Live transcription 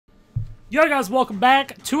Yo guys, welcome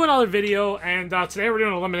back to another video, and today we're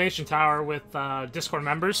doing Elimination Tower with Discord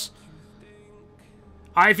members.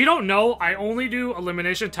 If you don't know, I only do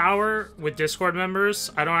Elimination Tower with Discord members.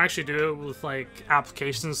 I don't actually do it with like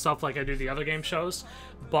applications and stuff like I do the other game shows.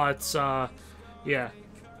 But yeah.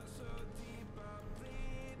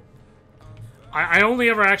 I only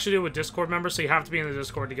ever actually do it with Discord members, so you have to be in the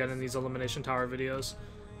Discord to get in these Elimination Tower videos.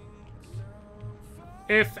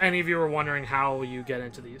 If any of you are wondering how you get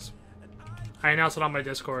into these. I announce it on my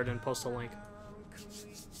Discord and post a link.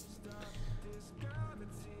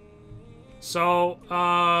 So,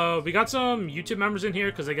 we got some YouTube members in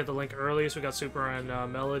here because they get the link early. So we got Super and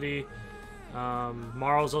Melody.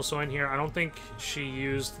 Marl's also in here. I don't think she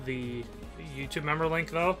used the YouTube member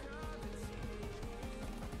link though.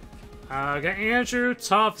 Got Andrew,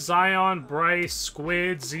 Tough, Zion, Bryce,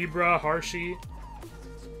 Squid, Zebra, Harshi.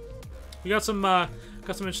 We got some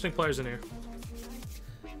interesting players in here.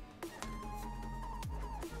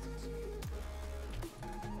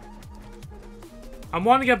 I'm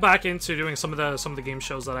wanting to get back into doing some of the game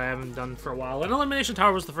shows that I haven't done for a while, and Elimination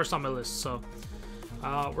Tower was the first on my list, so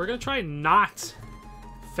we're gonna try and not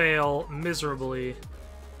fail miserably,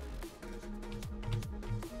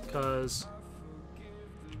 because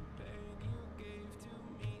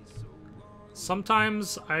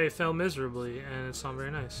sometimes I fail miserably and it's not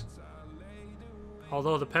very nice.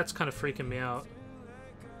 Although the pet's kind of freaking me out.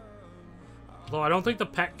 Although I don't think the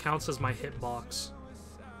pet counts as my hitbox,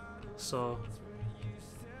 so.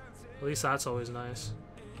 At least that's always nice.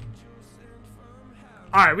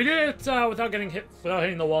 Alright, we did it without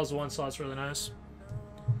hitting the walls once, so that's really nice.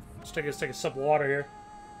 Let's take a sip of water here.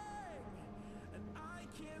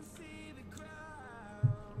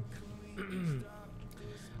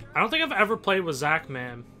 I don't think I've ever played with Zach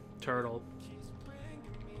Man Turtle.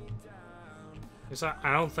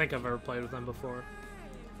 I don't think I've ever played with them before.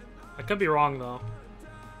 I could be wrong though.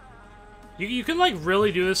 You can like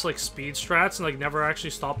really do this like speed strats and like never actually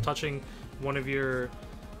stop touching one of your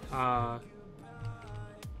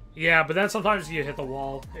yeah, but then sometimes you hit the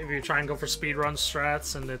wall if you try and go for speed run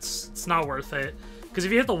strats, and it's not worth it, because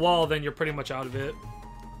if you hit the wall then you're pretty much out of it.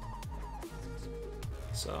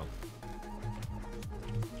 So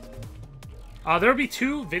there'll be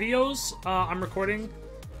 2 videos I'm recording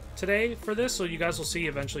today for this, so you guys will see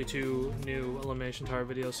eventually 2 new Elimination Tower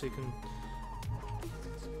videos, so you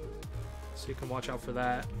can watch out for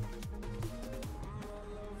that.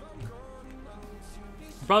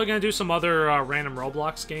 I'm probably gonna do some other random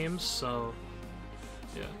Roblox games, so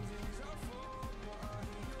yeah.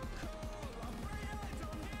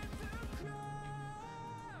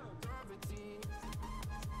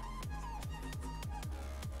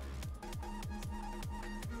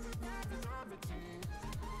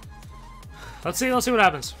 Let's see what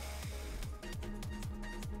happens.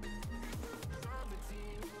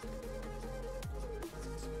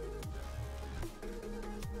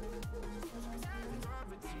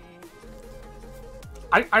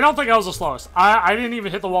 I don't think I was the slowest. I didn't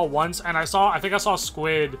even hit the wall once, and I think I saw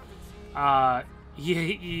Squid.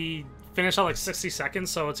 He finished at like 60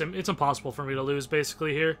 seconds, so it's impossible for me to lose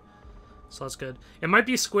basically here. So that's good. It might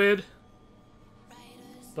be Squid,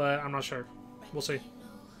 but I'm not sure. We'll see.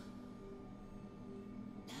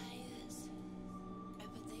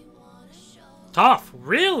 Tough,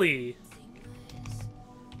 really?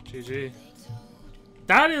 GG.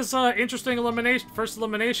 That is interesting elimination. First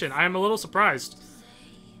elimination. I am a little surprised.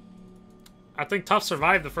 I think Tough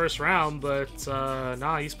survived the first round, but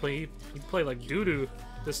nah, he played like doo-doo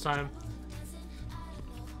this time.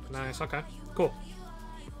 Nice, okay, cool.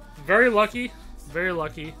 Very lucky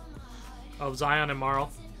of Zion and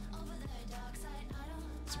Marl.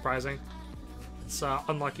 Surprising. It's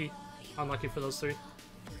unlucky for those 3,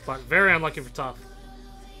 but very unlucky for Tough.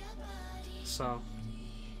 So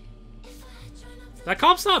that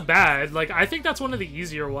comp's not bad. Like, I think that's one of the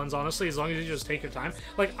easier ones, honestly, as long as you just take your time.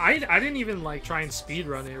 Like, I didn't even, like, try and speed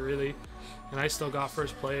run it, really. And I still got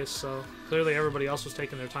first place, so clearly everybody else was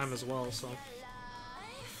taking their time as well, so.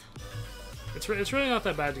 It's really not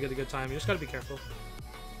that bad to get a good time. You just gotta be careful.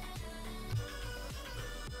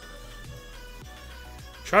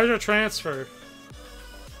 Treasure transfer.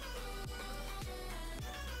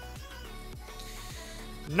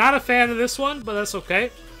 Not a fan of this one, but that's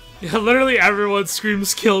okay. Yeah, literally everyone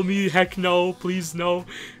screams "kill me," "heck no," "please no"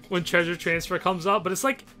 when treasure transfer comes up, but it's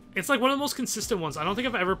like one of the most consistent ones. I don't think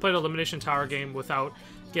I've ever played an Elimination Tower game without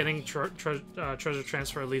getting treasure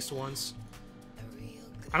transfer at least once.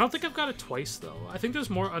 I don't think I've got it twice though. I think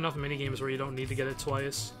there's enough mini games where you don't need to get it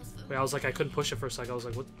twice. Wait, I was like, I couldn't push it for a second. I was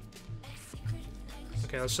like, what?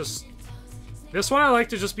 Okay, let's just This one I like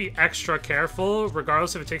to just be extra careful,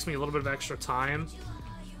 regardless if it takes me a little bit of extra time.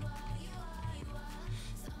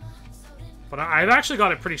 But I've actually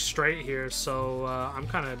got it pretty straight here, so I'm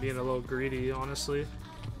kind of being a little greedy, honestly.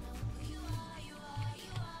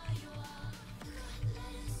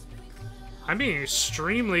 I'm being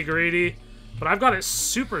extremely greedy, but I've got it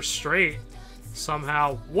super straight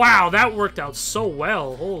somehow. Wow, that worked out so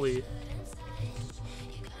well. Holy.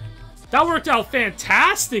 That worked out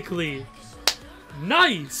fantastically.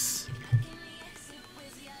 Nice.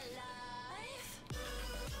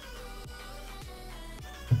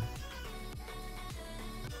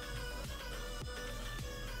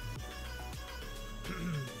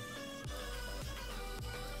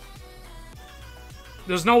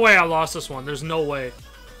 There's no way I lost this one. There's no way.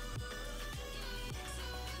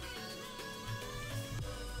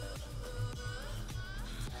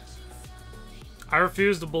 I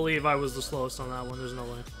refuse to believe I was the slowest on that one. There's no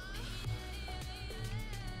way.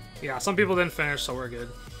 Yeah, some people didn't finish, so we're good.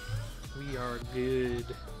 We are good.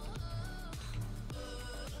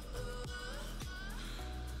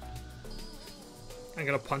 I'm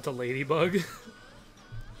gonna punt a ladybug.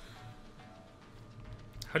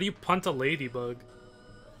 How do you punt a ladybug?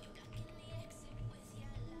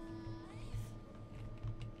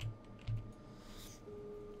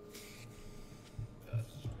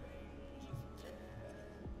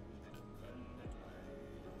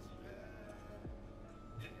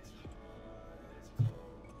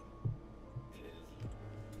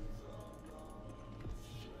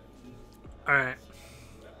 Alright.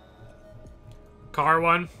 Car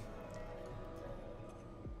one.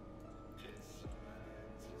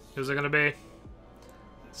 Who's it gonna be?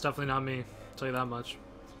 It's definitely not me. I'll tell you that much.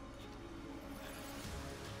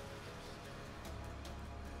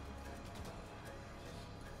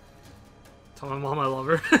 Tell my mom I love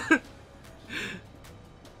her.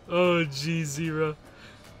 Oh, gee, zero.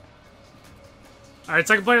 Alright,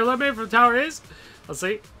 second player eliminated from the tower is... Let's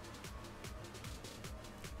see.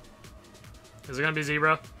 Is it gonna be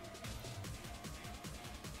Zebra?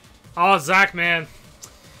 Oh, Zach, man.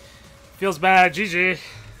 Feels bad. GG.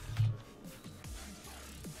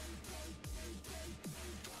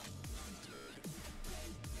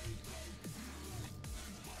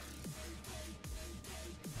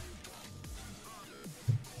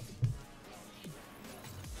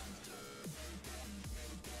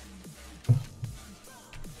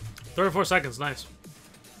 "34 seconds, nice.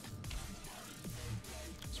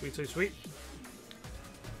 Sweet, sweet, sweet.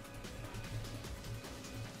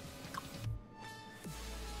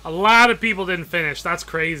 A lot of people didn't finish. That's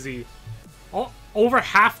crazy. Over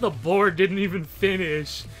half the board didn't even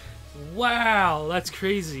finish. Wow, that's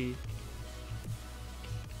crazy.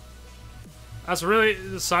 That's really...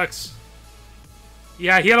 This sucks.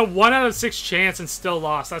 Yeah, he had a 1 out of 6 chance and still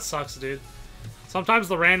lost. That sucks, dude. Sometimes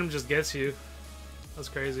the random just gets you. That's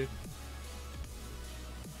crazy.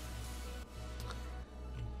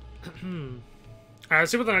 Alright,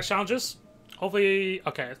 let's see what the next challenge is. Hopefully...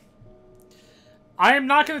 Okay. I am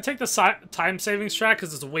not going to take the time-saving strat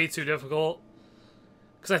because it's way too difficult.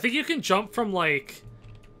 Because I think you can jump from, like,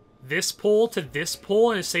 this pole to this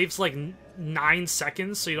pole, and it saves, like, 9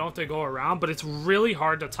 seconds, so you don't have to go around. But it's really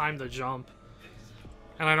hard to time the jump.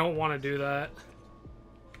 And I don't want to do that.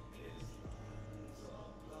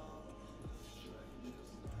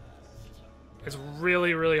 It's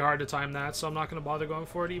really, really hard to time that, so I'm not going to bother going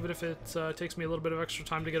for it, even if it takes me a little bit of extra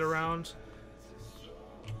time to get around.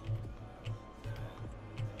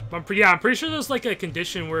 I'm pretty sure there's like a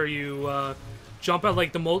condition where you jump at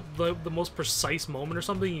like the most precise moment or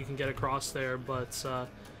something. You can get across there, but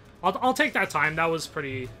I'll take that time. That was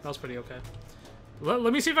pretty okay.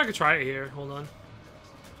 Let me see if I can try it here. Hold on.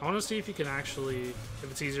 I want to see if you can actually,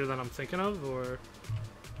 if it's easier than I'm thinking of, or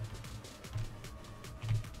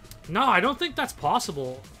no, I don't think that's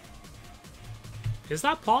possible. Is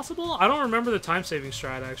that possible? I don't remember the time saving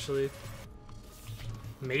strat actually.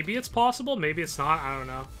 Maybe it's possible, maybe it's not. I don't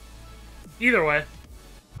know. Either way,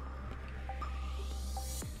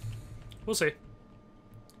 we'll see.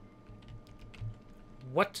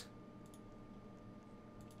 What?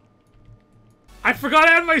 I forgot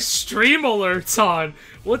I had my stream alerts on.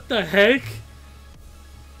 What the heck?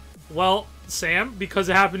 Well, Sam, because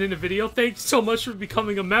it happened in a video, thank you so much for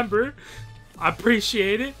becoming a member. I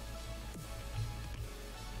appreciate it.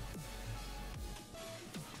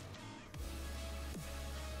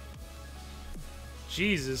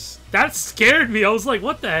 Jesus, that scared me. I was like,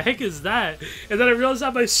 what the heck is that? And then I realized I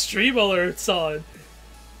had my stream alerts on.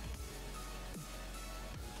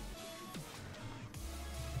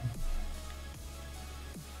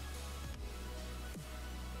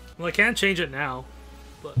 Well, I can't change it now,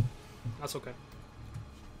 but That's okay.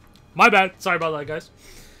 My bad. Sorry about that, guys.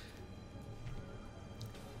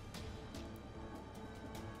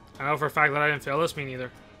 I know for a fact that I didn't fail this. Me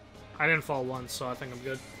neither. I didn't fall once, so I think I'm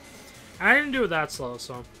good. And I didn't do it that slow,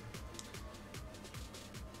 so...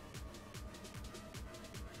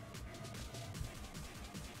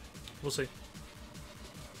 We'll see.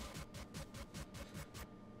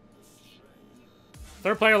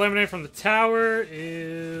 Third player eliminated from the tower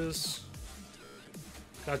is...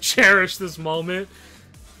 Gotta cherish this moment.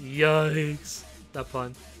 Yikes. That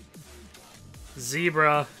pun.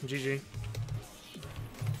 Zebra. GG.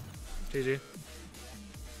 GG.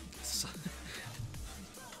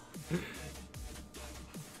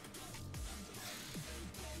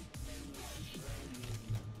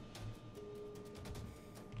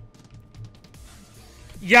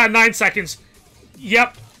 Yeah, 9 seconds.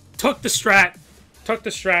 Yep. Took the strat. Took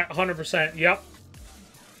the strat. 100%. Yep.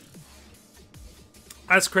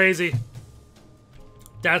 That's crazy.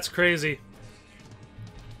 That's crazy.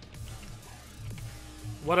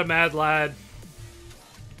 What a mad lad.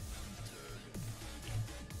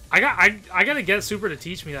 I gotta get Super to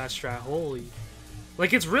teach me that strat. Holy.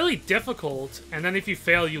 Like, it's really difficult, and then if you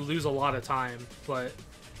fail, you lose a lot of time. But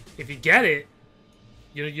if you get it,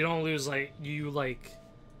 you don't lose, like, you, like,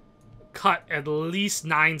 cut at least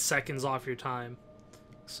 9 seconds off your time.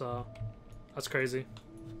 So, that's crazy.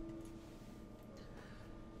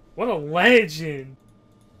 What a legend.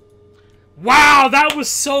 Wow, that was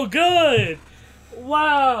so good.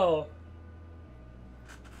 Wow.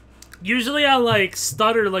 Usually I, like,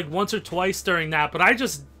 stutter, like, once or twice during that, but I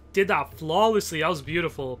just did that flawlessly. That was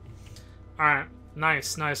beautiful. Alright.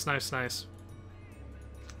 Nice, nice, nice, nice.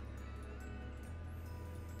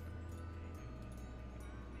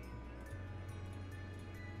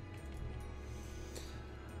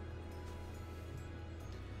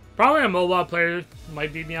 Probably a mobile player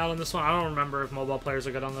might beat me out on this one. I don't remember if mobile players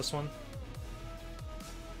are good on this one.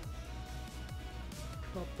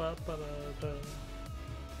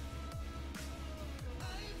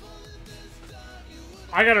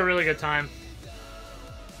 I got a really good time.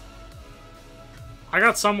 I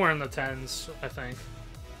got somewhere in the 10s, I think.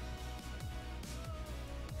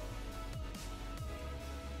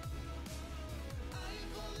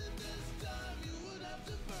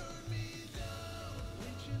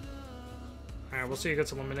 Alright, we'll see who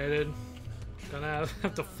gets eliminated. Gonna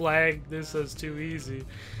have to flag this as too easy.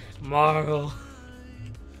 Marl.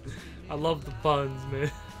 I love the puns,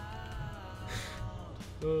 man.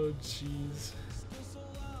 Oh, jeez.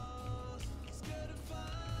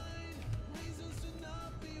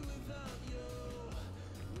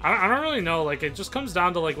 I don't really know. Like, it just comes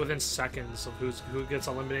down to, like, within seconds of who gets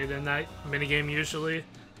eliminated in that minigame usually.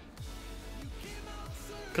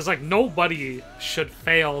 Because, like, nobody should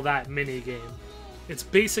fail that minigame. It's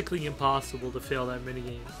basically impossible to fail that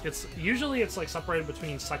minigame. Usually it's, like, separated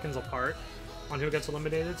between seconds apart on who gets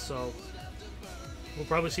eliminated, so we'll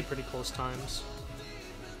probably see pretty close times.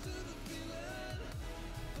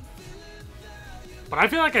 But I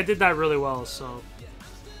feel like I did that really well, so...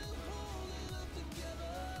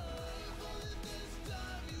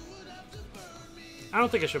 I don't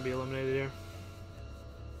think I should be eliminated here.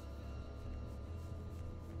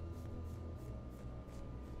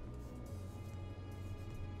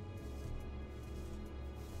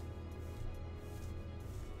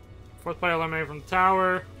 Fourth player eliminated from the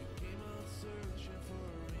tower.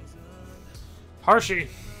 Hershey.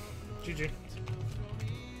 GG.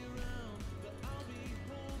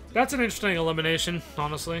 That's an interesting elimination,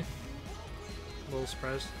 honestly. A little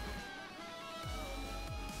surprised.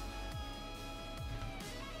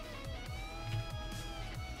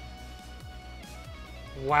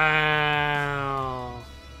 Wow.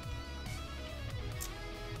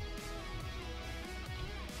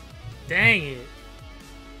 Dang it.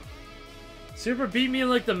 Super beat me in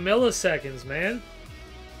like the milliseconds, man.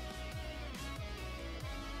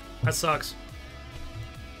 That sucks.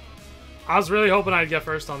 I was really hoping I'd get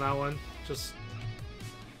first on that one. Just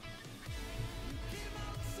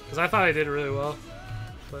because I thought I did really well.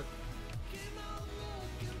 But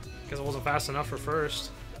because it wasn't fast enough for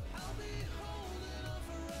first.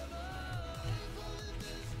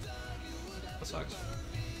 That sucks.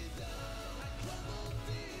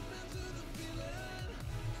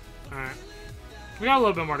 Alright. We got a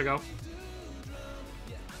little bit more to go.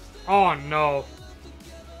 Oh no.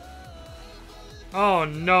 Oh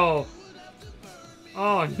no.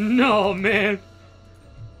 Oh no, man.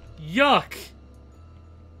 Yuck.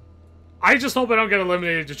 I just hope I don't get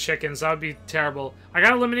eliminated to chickens. That would be terrible. I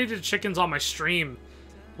got eliminated to chickens on my stream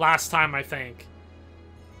last time, I think.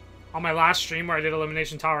 on my last stream where I did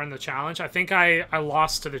Elimination Tower in the challenge, I think I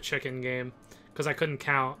lost to the chicken game because I couldn't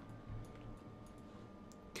count.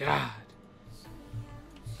 God.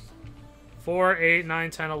 4, 8, 9,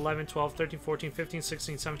 10, 11, 12, 13, 14, 15,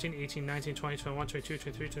 16, 17, 18, 19, 20, 21, 22,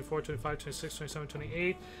 23, 24, 25, 26, 27,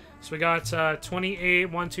 28. So we got 28,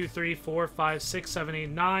 1, 2, 3, 4, 5, 6, 7, 8,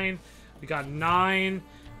 9. We got 9.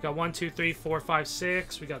 We got 1, 2, 3, 4, 5,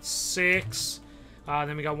 6. We got 6.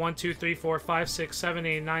 Then we got 1, 2, 3, 4, 5, 6, 7,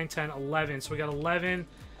 8, 9, 10, 11. So we got 11.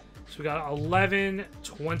 So we got 11,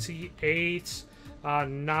 28,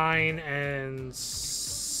 9, and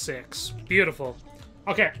 6. Beautiful.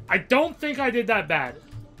 Okay, I don't think I did that bad.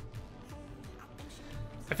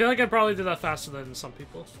 I feel like I probably did that faster than some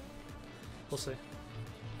people. We'll see.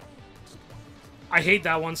 I hate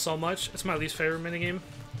that one so much. It's my least favorite minigame.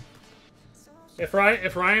 If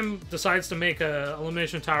Ryan decides to make a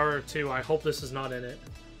Elimination Tower 2, I hope this is not in it.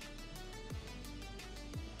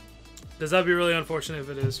 Because that'd be really unfortunate if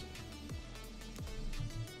it is.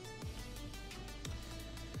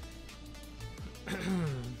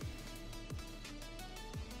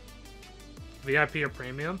 VIP or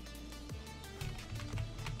premium?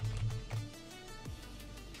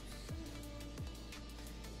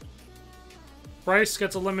 Bryce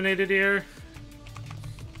gets eliminated here.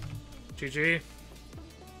 GG.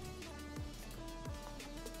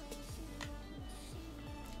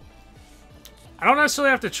 I don't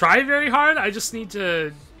necessarily have to try very hard. I just need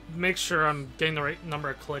to make sure I'm getting the right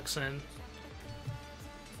number of clicks in.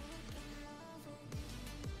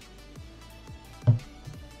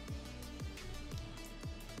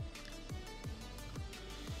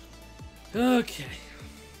 Okay.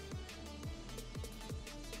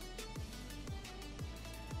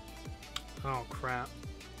 Oh, crap.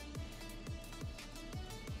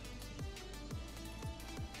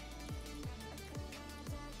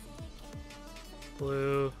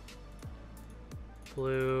 Blue.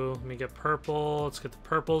 Blue. Let me get purple. Let's get the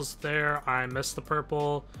purples there. I missed the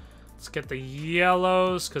purple. Let's get the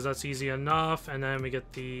yellows, because that's easy enough. And then we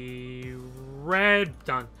get the red.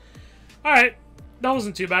 Done. Alright. That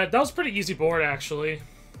wasn't too bad. That was a pretty easy board, actually.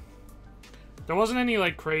 There wasn't any,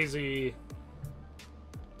 like, crazy...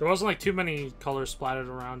 There wasn't, like, too many colors splattered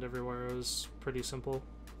around everywhere. It was pretty simple.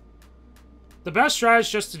 The best strat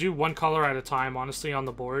is just to do one color at a time, honestly, on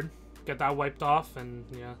the board. Get that wiped off, and,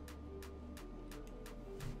 yeah.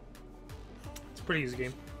 It's a pretty easy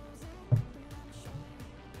game.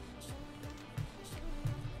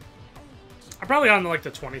 I'm probably on, like,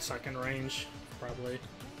 the 20-second range. Probably.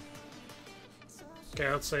 Okay,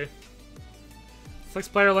 let's see. Six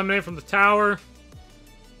player eliminated from the tower.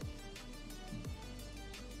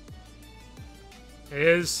 It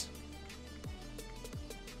is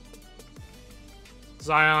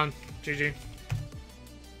Zion. GG.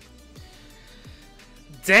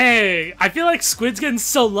 Dang! I feel like Squid's getting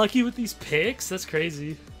so lucky with these picks. That's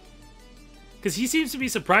crazy. Because he seems to be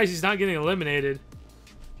surprised he's not getting eliminated.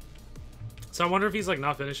 So I wonder if he's, like,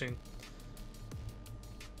 not finishing.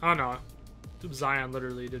 Oh, no. Zion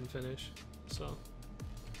literally didn't finish. So,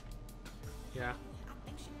 yeah.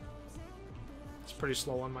 It's pretty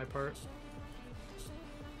slow on my part.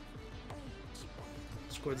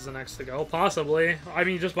 Squid's the next to go. Possibly. I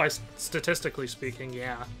mean, just by statistically speaking,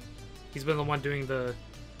 yeah. He's been the one doing the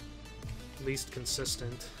least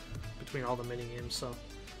consistent between all the minigames, so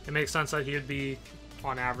it makes sense that he would be,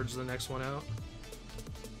 on average, the next one out.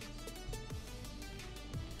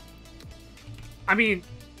 I mean,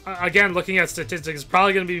 again, looking at statistics, it's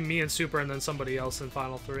probably going to be me and Super and then somebody else in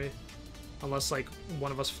Final 3. Unless, like,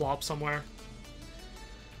 one of us flops somewhere.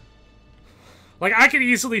 Like, I could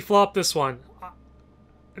easily flop this one.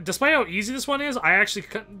 Despite how easy this one is, I actually,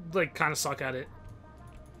 like, kind of suck at it.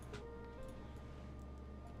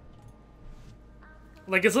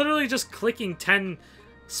 Like, it's literally just clicking 10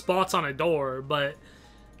 spots on a door, but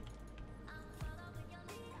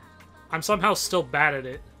I'm somehow still bad at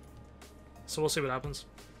it. So we'll see what happens.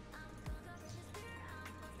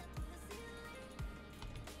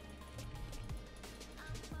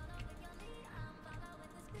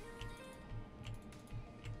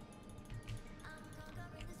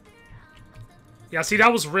 Yeah, see,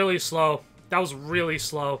 that was really slow. That was really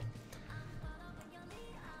slow.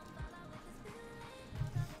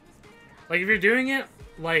 Like, if you're doing it,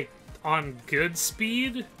 like, on good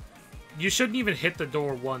speed, you shouldn't even hit the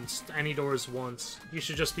door once, any doors once. You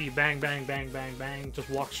should just be bang, bang, bang, bang, bang, just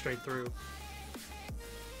walk straight through.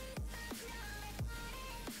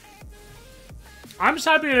 I'm just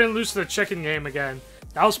happy I didn't lose to the chicken game again.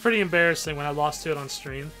 That was pretty embarrassing when I lost to it on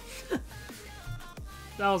stream.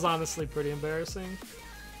 That was honestly pretty embarrassing.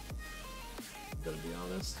 I'm gonna be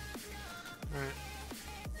honest. Alright.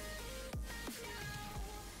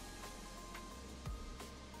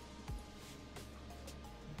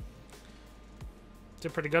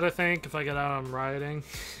 Did pretty good, I think. If I get out, I'm rioting.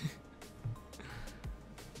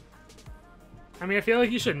 I mean, I feel like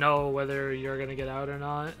you should know whether you're gonna get out or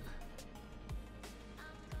not.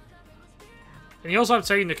 And you also have to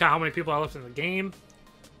take into account how many people are left in the game.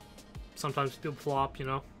 Sometimes people flop, you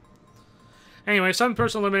know. Anyway, 7th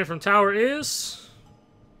person eliminated from Tower is...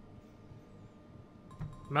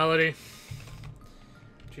 Melody.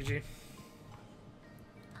 GG.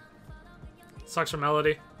 Sucks for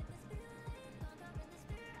Melody.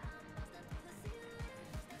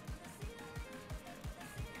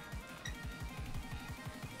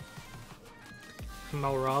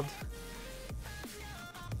 Mel robbed.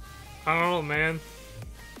 I don't know, man.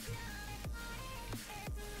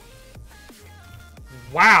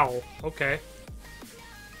 Wow. Okay.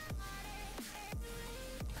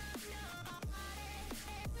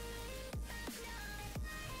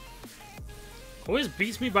 Always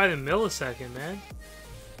beats me by the millisecond, man.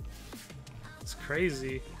 It's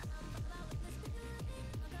crazy.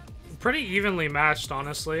 Pretty evenly matched,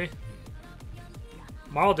 honestly.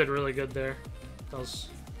 Mal did really good there. That was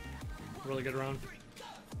a really good round.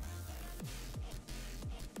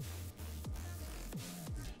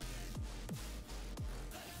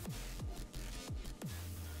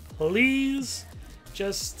 Please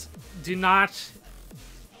just do not...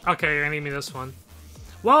 Okay, you're gonna need me this one.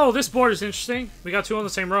 Whoa, this board is interesting. We got 2 on the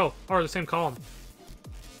same row, or the same column.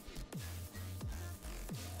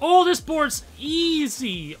 Oh, this board's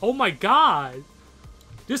easy. Oh my god.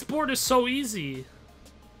 This board is so easy.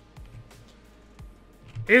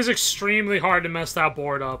 It is extremely hard to mess that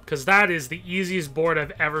board up, because that is the easiest board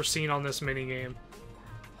I've ever seen on this minigame.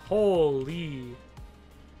 Holy.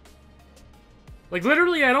 Like,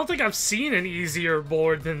 literally, I don't think I've seen an easier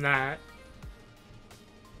board than that.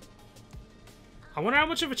 I wonder how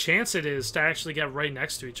much of a chance it is to actually get right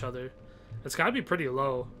next to each other. It's gotta be pretty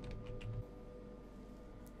low.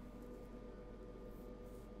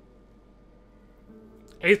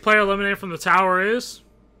 Eighth player eliminated from the tower is...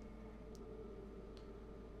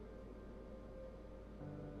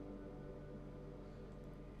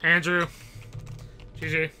 Andrew.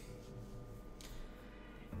 GG.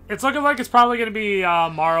 It's looking like it's probably going to be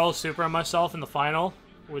Marl, Super, and myself in the final,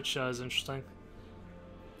 which is interesting.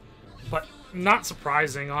 But not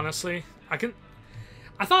surprising, honestly.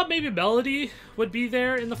 I thought maybe Melody would be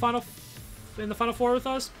there in the final 4 with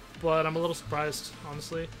us, but I'm a little surprised,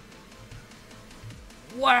 honestly.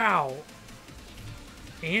 Wow.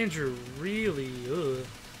 Andrew really, ugh.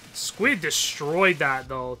 Squid destroyed that,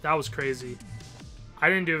 though. That was crazy. I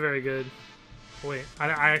didn't do very good. Wait, I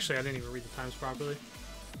didn't even read the times properly.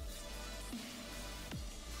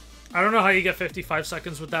 I don't know how you get 55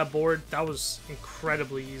 seconds with that board. That was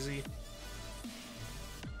incredibly easy.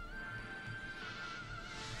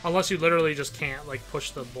 Unless you literally just can't, like,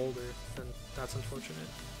 push the boulder, then that's unfortunate.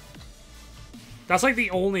 That's, like, the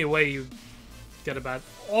only way you get a bad...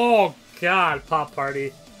 Oh, God, Pop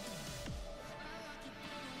Party.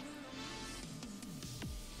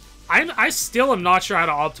 I still am not sure how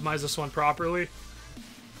to optimize this one properly.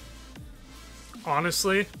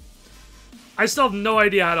 Honestly. I still have no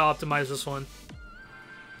idea how to optimize this one.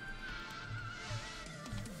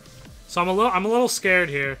 So I'm a little scared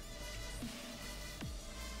here.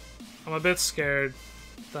 I'm a bit scared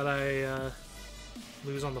that I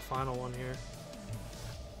lose on the final one here.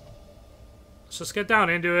 Let's just get down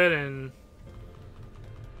into it and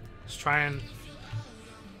just try and...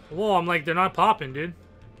 Whoa, I'm like, they're not popping, dude.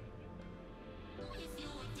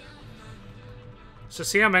 So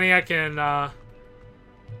see how many I can...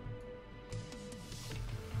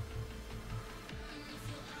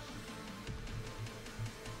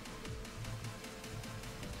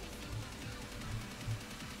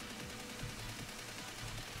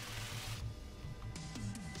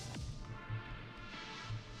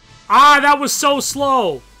 Ah, that was so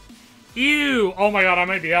slow! Ew! Oh my god, I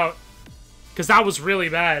might be out. Because that was really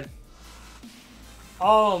bad.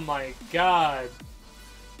 Oh my god.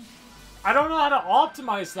 I don't know how to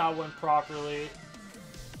optimize that one properly.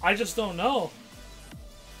 I just don't know.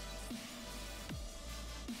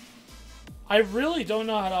 I really don't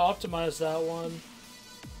know how to optimize that one.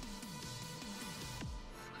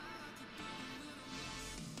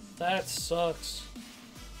 That sucks.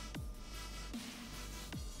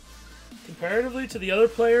 Comparatively to the other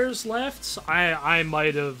players left, I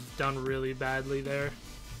might have done really badly there.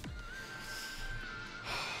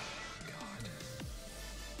 God.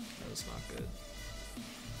 That was not good.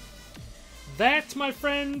 That, my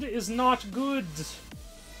friend, is not good.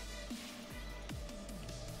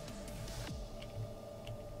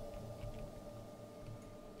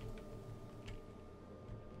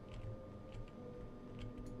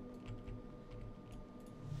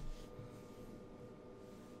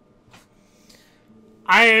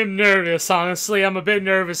 I am nervous, honestly. I'm a bit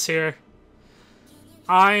nervous here.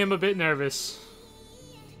 I am a bit nervous.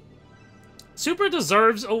 Super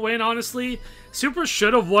deserves a win, honestly. Super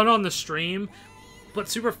should have won on the stream, but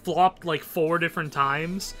Super flopped like 4 different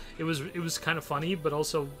times. It was kind of funny, but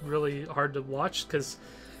also really hard to watch because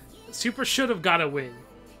Super should have got a win.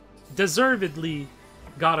 Deservedly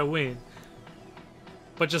got a win,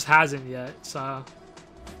 but just hasn't yet. So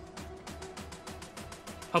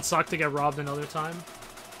I'd suck to get robbed another time.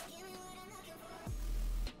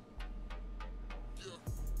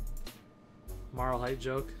 Moral height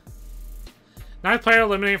joke. 9th player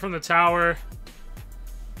eliminated from the tower.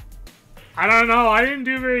 I don't know. I didn't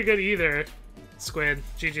do very good either. Squid.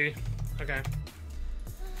 GG. Okay.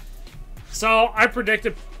 So I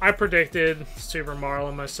predicted Super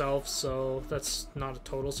Marlin myself, so that's not a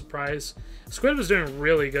total surprise. Squid was doing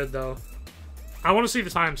really good though. I want to see the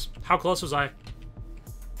times. How close was I?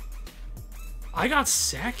 I got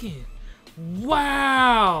 2nd.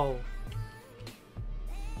 Wow.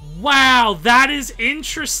 Wow, that is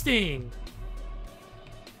interesting.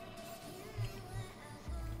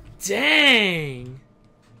 Dang.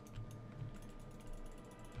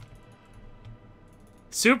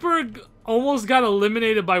 Super almost got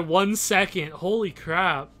eliminated by 1 second. Holy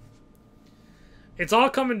crap. It's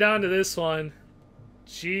all coming down to this one.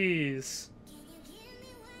 Jeez.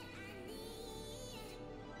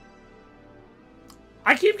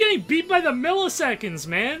 I keep getting beat by the milliseconds,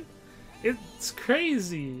 man. It's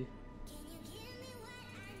crazy.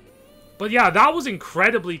 But yeah, that was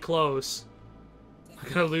incredibly close.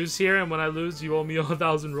 I'm gonna lose here, and when I lose, you owe me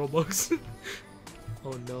 1,000 Robux.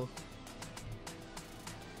 Oh no.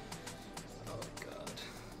 Oh god.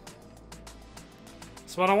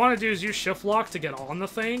 So what I want to do is use shift lock to get on the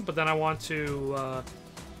thing, but then I want to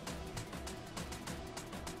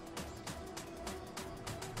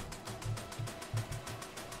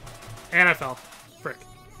and I fell. Frick.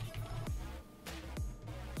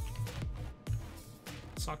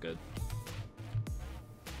 It's not good.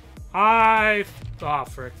 Ah,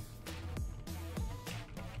 frick.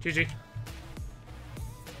 GG.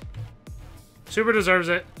 Super deserves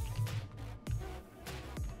it.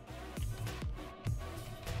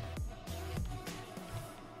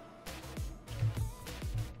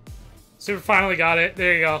 Super finally got it.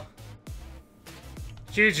 There you go.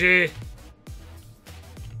 GG.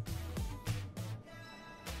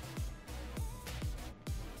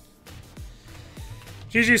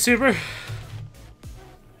 GG, Super.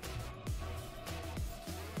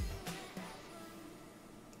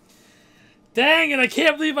 Dang it, I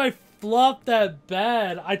can't believe I flopped that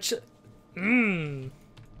bad. Alright,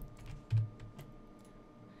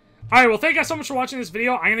 well, thank you guys so much for watching this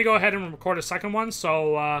video. I'm going to go ahead and record a second one,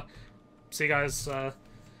 so, see you guys,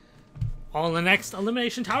 all in the next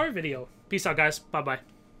Elimination Tower video. Peace out, guys. Bye-bye.